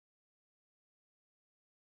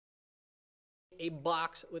a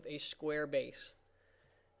box with a square base.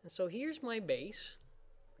 And so here's my base,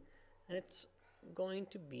 and it's going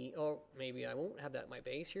to be, oh, maybe I won't have that in my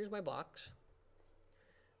base. Here's my box.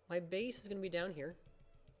 My base is going to be down here.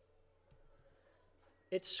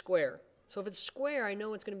 It's square. So if it's square, I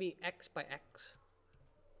know it's going to be x by x.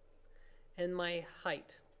 And my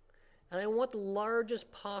height. And I want the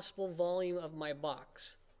largest possible volume of my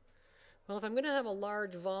box. Well, if I'm going to have a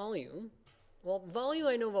large volume, well, volume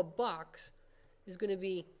I know of a box is going to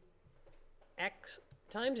be x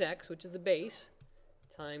times x, which is the base,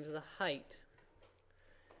 times the height.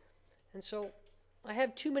 And so I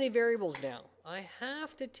have too many variables now. I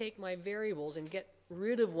have to take my variables and get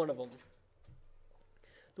rid of one of them.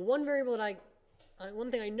 The one variable that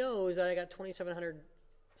one thing I know is that I got 2,700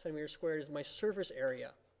 centimeters squared is my surface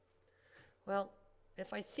area. Well,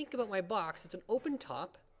 if I think about my box, it's an open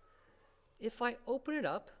top. If I open it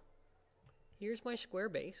up, here's my square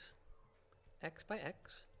base, x by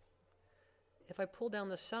x. If I pull down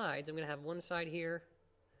the sides, I'm going to have one side here,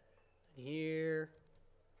 and here,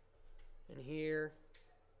 and here.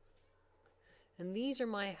 And these are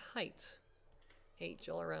my heights, h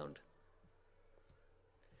all around.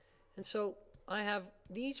 And so I have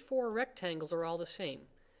these four rectangles are all the same.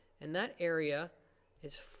 And that area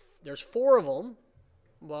is, there's four of them,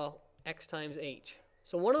 well, x times h.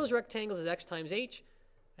 So one of those rectangles is x times h,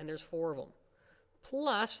 and there's four of them.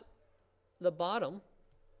 Plus, the bottom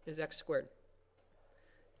is x squared.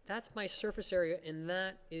 That's my surface area, and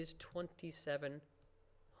that is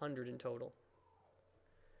 2,700 in total.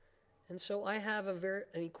 And so I have an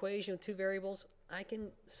equation with two variables. I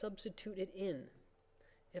can substitute it in.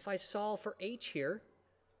 If I solve for h here,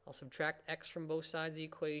 I'll subtract x from both sides of the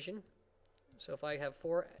equation. So if I have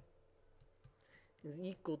 4 is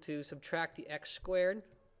equal to subtract the x squared,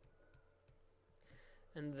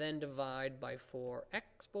 and then divide by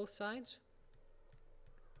 4x both sides.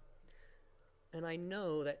 And I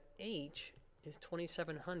know that h is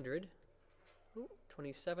 2,700,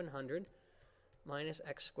 2,700 minus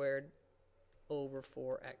x squared over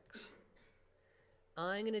 4x.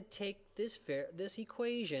 I'm going to take this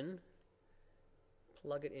equation,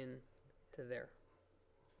 plug it in to there.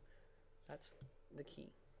 That's the key.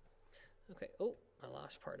 Okay, oh, I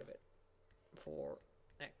lost part of it.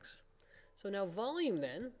 4x. So now volume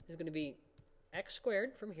then is going to be x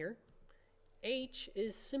squared from here. H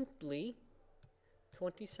is simply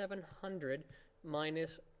 2,700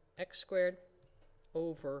 minus x squared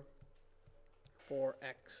over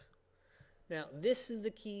 4x. Now, this is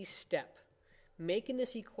the key step. Making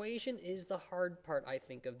this equation is the hard part, I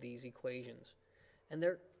think, of these equations. And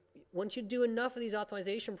once you do enough of these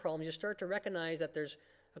optimization problems, you start to recognize that there's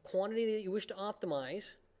a quantity that you wish to optimize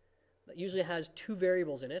that usually has two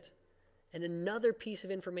variables in it, and another piece of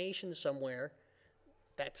information somewhere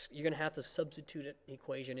you're going to have to substitute an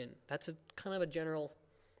equation in. That's a kind of a general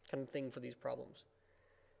kind of thing for these problems.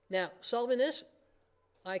 Now, solving this,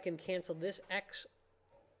 I can cancel this x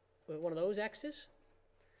with one of those x's.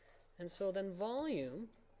 And so then volume,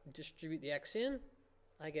 distribute the x in,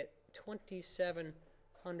 I get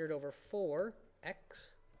 2,700 over 4x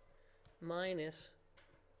minus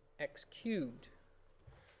x cubed.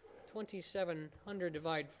 2,700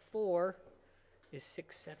 divided 4 is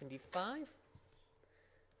 675.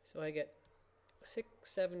 So I get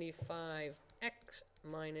 675x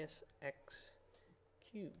minus x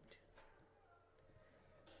cubed.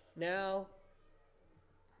 Now,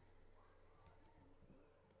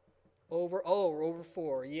 over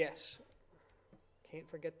 4, yes. Can't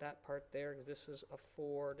forget that part there because this is a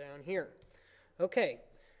 4 down here. Okay,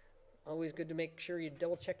 always good to make sure you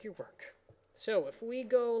double check your work. So if we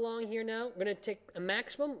go along here now, I'm going to take a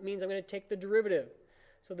maximum, means I'm going to take the derivative.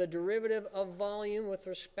 So the derivative of volume with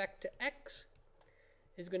respect to x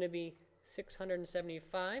is going to be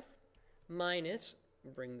 675 minus,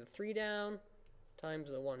 bring the 3 down, times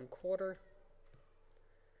the 1/4.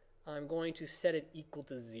 I'm going to set it equal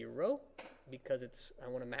to 0 because I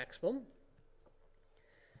want a maximum.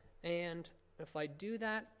 And if I do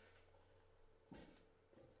that,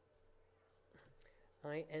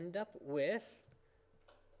 I end up with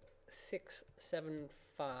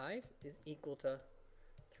 675 is equal to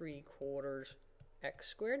 3/4 x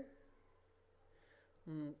squared.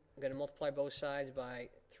 I'm going to multiply both sides by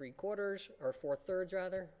 3/4, or 4/3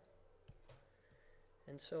 rather.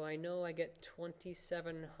 And so I know I get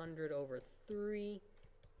 2,700 over 3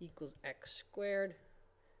 equals x squared.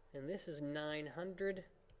 And this is 900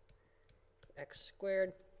 x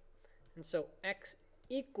squared. And so x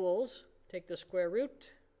equals, take the square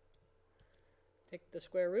root. I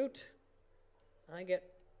get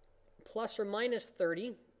plus or minus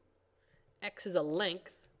 30. X is a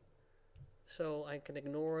length. So I can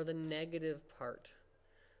ignore the negative part.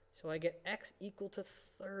 So I get x equal to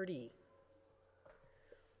 30.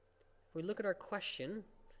 If we look at our question,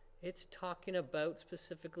 it's talking about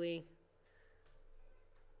specifically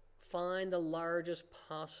find the largest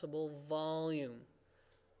possible volume.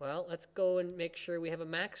 Well, let's go and make sure we have a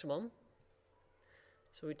maximum.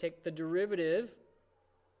 So we take the derivative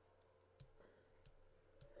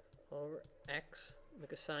over x,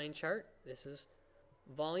 make a sign chart. This is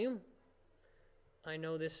volume. I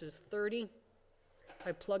know this is 30.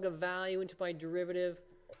 I plug a value into my derivative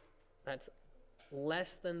that's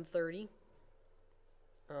less than 30.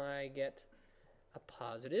 I get a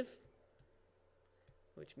positive,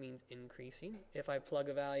 which means increasing. If I plug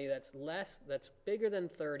a value that's bigger than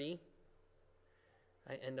 30,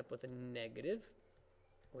 I end up with a negative,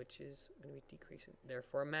 which is going to be decreasing,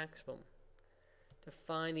 therefore a maximum. To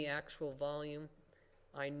find the actual volume,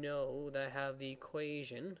 I know that I have the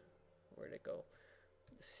equation. Where'd it go?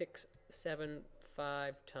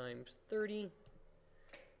 675 times 30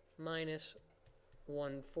 minus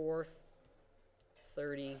 1/4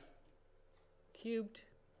 30 cubed.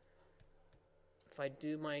 If I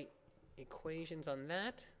do my equations on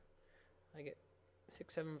that, I get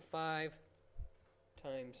 675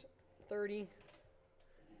 times 30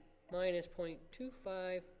 minus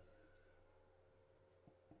 0.25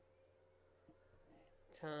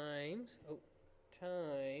 times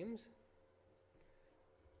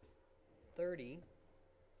 30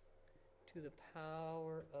 to the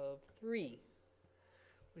power of 3,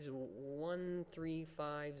 which is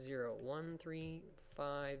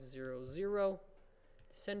 1350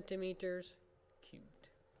 centimeters